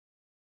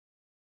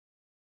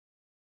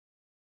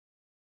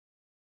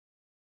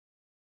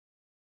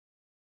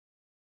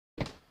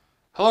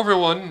Hello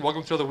everyone,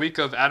 welcome to another week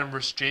of Adam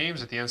vs.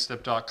 James at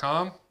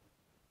TheEndStep.com.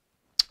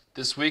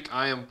 This week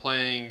I am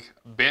playing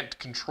Bant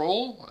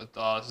Control.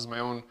 This is my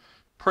own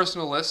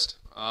personal list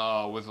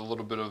with a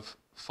little bit of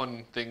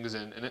fun things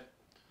in it.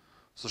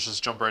 So let's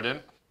just jump right in.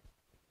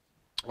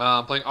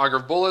 I'm playing Augur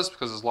of Bolas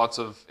because there's lots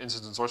of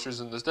instants and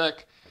sorceries in this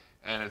deck,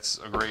 and it's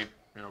a great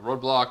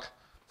roadblock.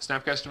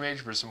 Snapcaster Mage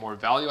for some more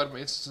value out of my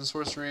instants and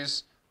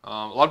sorceries. A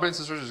lot of my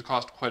instants and sorceries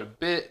cost quite a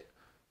bit.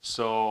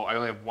 So I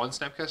only have one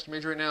Snapcaster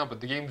Mage right now, but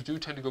the games do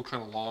tend to go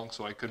kind of long,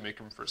 so I could make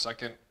him for a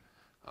second.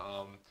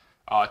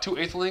 Two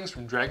Aethelings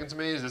from Dragon's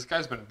Maze. This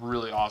guy's been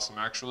really awesome,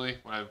 actually,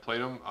 when I've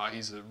played him.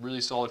 He's a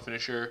really solid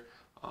finisher.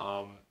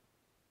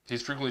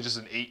 He's frequently just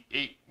an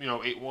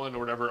 8-1 or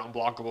whatever,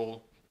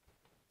 unblockable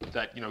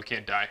that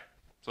can't die.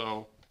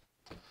 So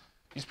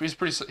he's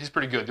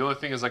pretty good. The only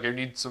thing is I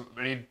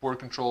need board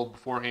control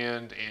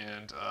beforehand,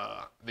 and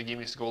the game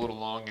needs to go a little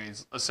long, and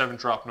he's a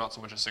 7-drop, not so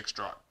much a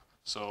 6-drop.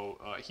 So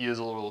he is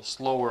a little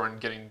slower in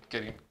getting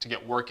to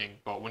get working,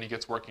 but when he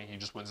gets working, he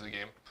just wins the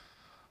game.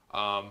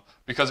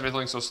 Because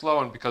everything's so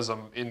slow, and because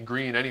I'm in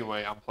green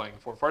anyway, I'm playing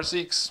 4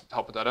 Farseeks to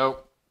help with that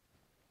out.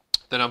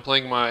 Then I'm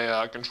playing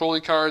my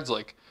control-y cards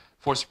like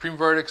 4 Supreme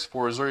Verdicts,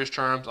 4 Azorius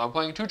Charms. I'm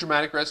playing 2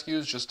 Dramatic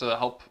Rescues just to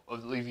help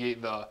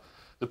alleviate the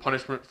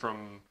punishment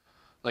from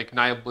like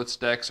Naya Blitz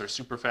decks or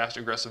super fast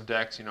aggressive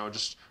decks.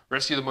 Just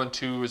rescue them on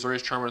 2,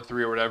 Azorius Charm on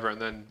 3 or whatever, and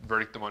then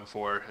verdict them on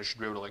 4. I should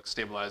be able to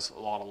stabilize a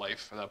lot of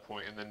life at that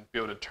point, and then be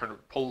able to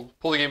pull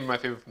the game in my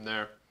favor from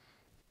there.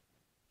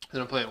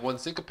 Then I'm playing 1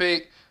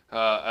 Syncopate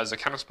as a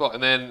counterspell,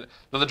 and then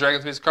another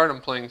Dragon's Maze card.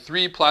 I'm playing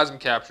 3 Plasm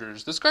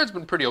Captures. This card's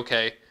been pretty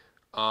okay.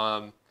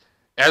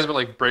 It hasn't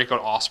been breakout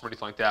awesome or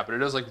anything like that, but it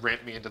does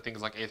ramp me into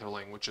things like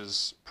Aetherling, which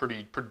is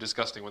pretty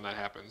disgusting when that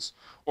happens.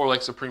 Or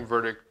Supreme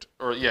Verdict,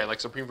 or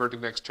Supreme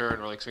Verdict next turn,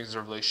 or Sphinx's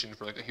Revelation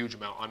for a huge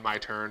amount on my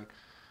turn,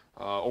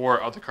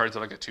 or other cards that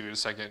I'll get to in a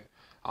second.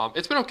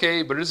 It's been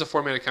okay, but it is a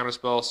 4-mana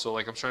counterspell, so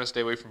I'm trying to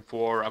stay away from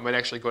 4. I might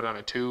actually go down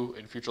to 2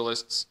 in future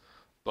lists,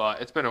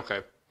 but it's been okay.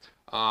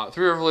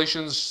 3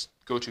 Revelations,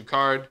 go-to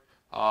card.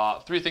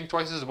 3 Think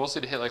Twices,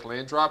 mostly to hit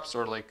land drops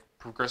or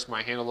progress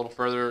my hand a little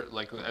further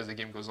as the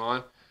game goes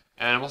on.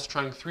 And I'm also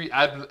trying 3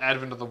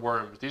 Advent of the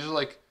Worms. These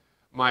are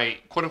my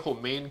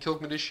quote-unquote main kill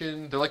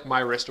condition. They're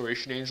my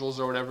Restoration Angels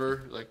or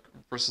whatever,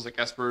 versus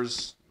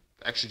Espers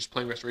actually just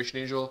playing Restoration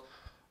Angel.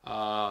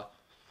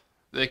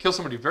 They kill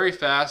somebody very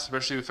fast,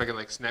 especially if I can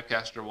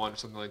Snapcaster 1 or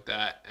something like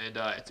that. And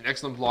it's an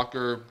excellent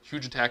blocker,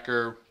 huge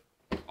attacker,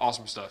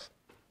 awesome stuff.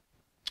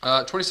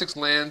 26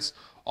 lands,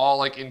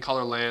 all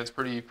in-color lands,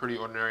 pretty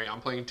ordinary.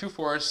 I'm playing 2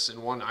 forests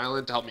and 1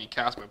 island to help me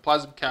cast my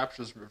Plasma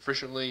Captures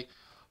efficiently.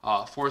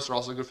 Forests are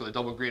also good for the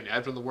double green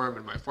Advent of the Worm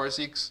and my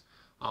Farseeks.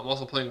 I'm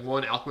also playing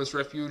 1 Alchemist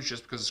Refuge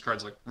just because this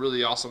card's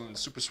really awesome and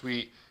super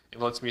sweet. It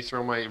lets me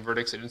throw my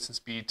verdicts at instant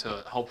speed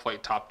to help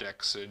fight top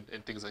decks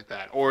and things like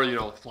that. Or,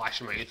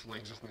 flashing my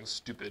Aetherlings or something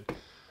stupid.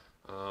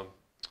 But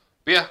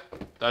yeah,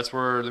 that's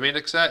where the main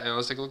deck's at, and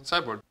let's take a look at the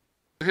sideboard.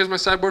 Here's my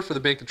sideboard for the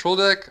Bant Control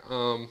deck.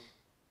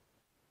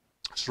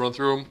 Just run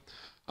through them.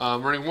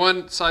 I'm running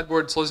 1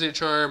 sideboard Celestia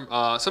Charm.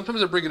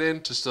 Sometimes I bring it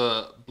in just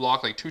to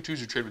block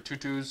 2/2s or trade with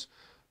 2/2s.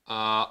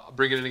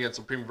 Bring it in against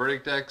Supreme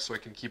Verdict deck so I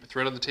can keep a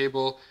threat on the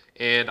table,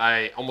 and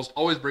I almost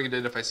always bring it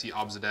in if I see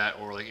Obsidat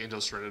or Angel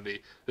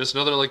Serenity. Just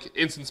another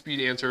instant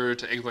speed answer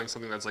to exiling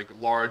something that's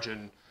large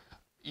and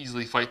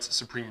easily fights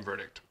Supreme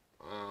Verdict.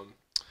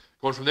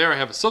 Going from there, I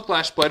have a Silk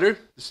Lash Splitter.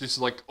 This is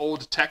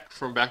old tech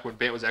from back when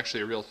Bant was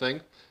actually a real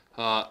thing.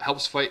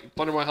 Helps fight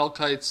Thundermaw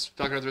Hellkites,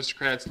 Falconer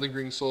Aristocrats,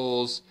 Lingering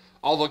Souls,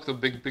 all the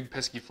big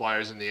pesky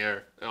flyers in the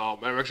air.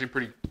 I'm actually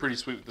pretty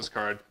sweet with this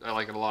card. I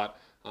like it a lot.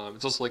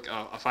 It's also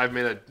a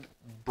 5-mana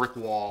brick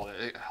wall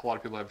that a lot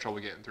of people have trouble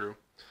getting through.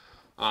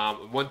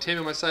 1 Tame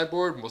on my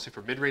sideboard, mostly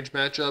for mid-range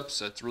matchups.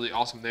 That's really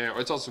awesome there.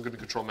 It's also good to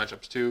control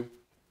matchups too.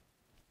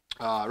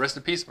 Rest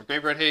in Peace, my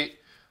Graveyard Hate.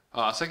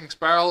 Psychic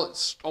Spiral,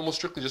 it's almost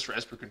strictly just for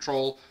Esper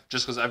control,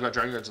 just because I've got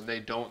Drownyards and they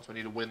don't, so I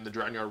need to win the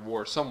Drownyard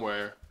war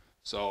somewhere.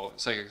 So,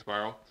 Psychic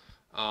Spiral.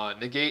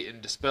 Negate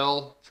and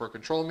Dispel for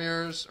control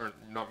mirrors, or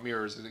not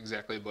mirrors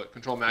exactly, but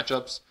control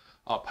matchups.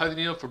 Python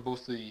Needle for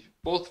both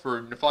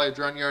for Nephalia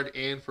Drownyard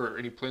and for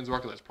any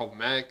Planeswalker that's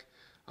problematic.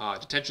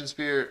 Detention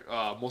Sphere,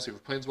 mostly for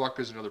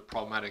Planeswalkers and other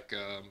problematic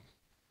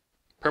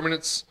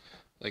permanents.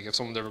 If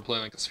someone's ever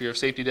playing a Sphere of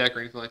Safety deck or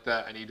anything like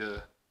that, I need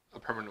a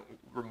permanent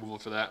removal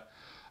for that.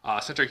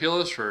 Centaur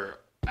Healers for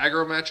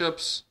aggro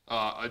matchups.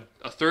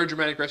 A 3rd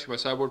Dramatic Rescue by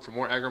sideboard for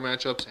more aggro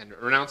matchups, and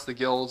Renounce the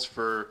Guilds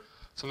for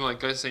something like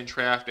Geist Saint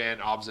Traft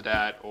and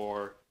Obsidat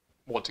or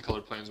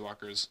multicolored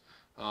Planeswalkers.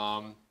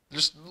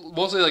 Just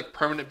mostly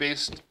permanent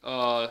based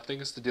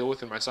things to deal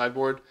with in my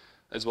sideboard,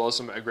 as well as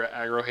some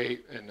aggro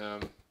hate,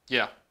 and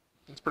yeah,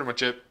 that's pretty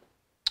much it.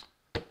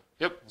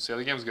 Yep, we'll see how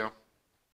the games go.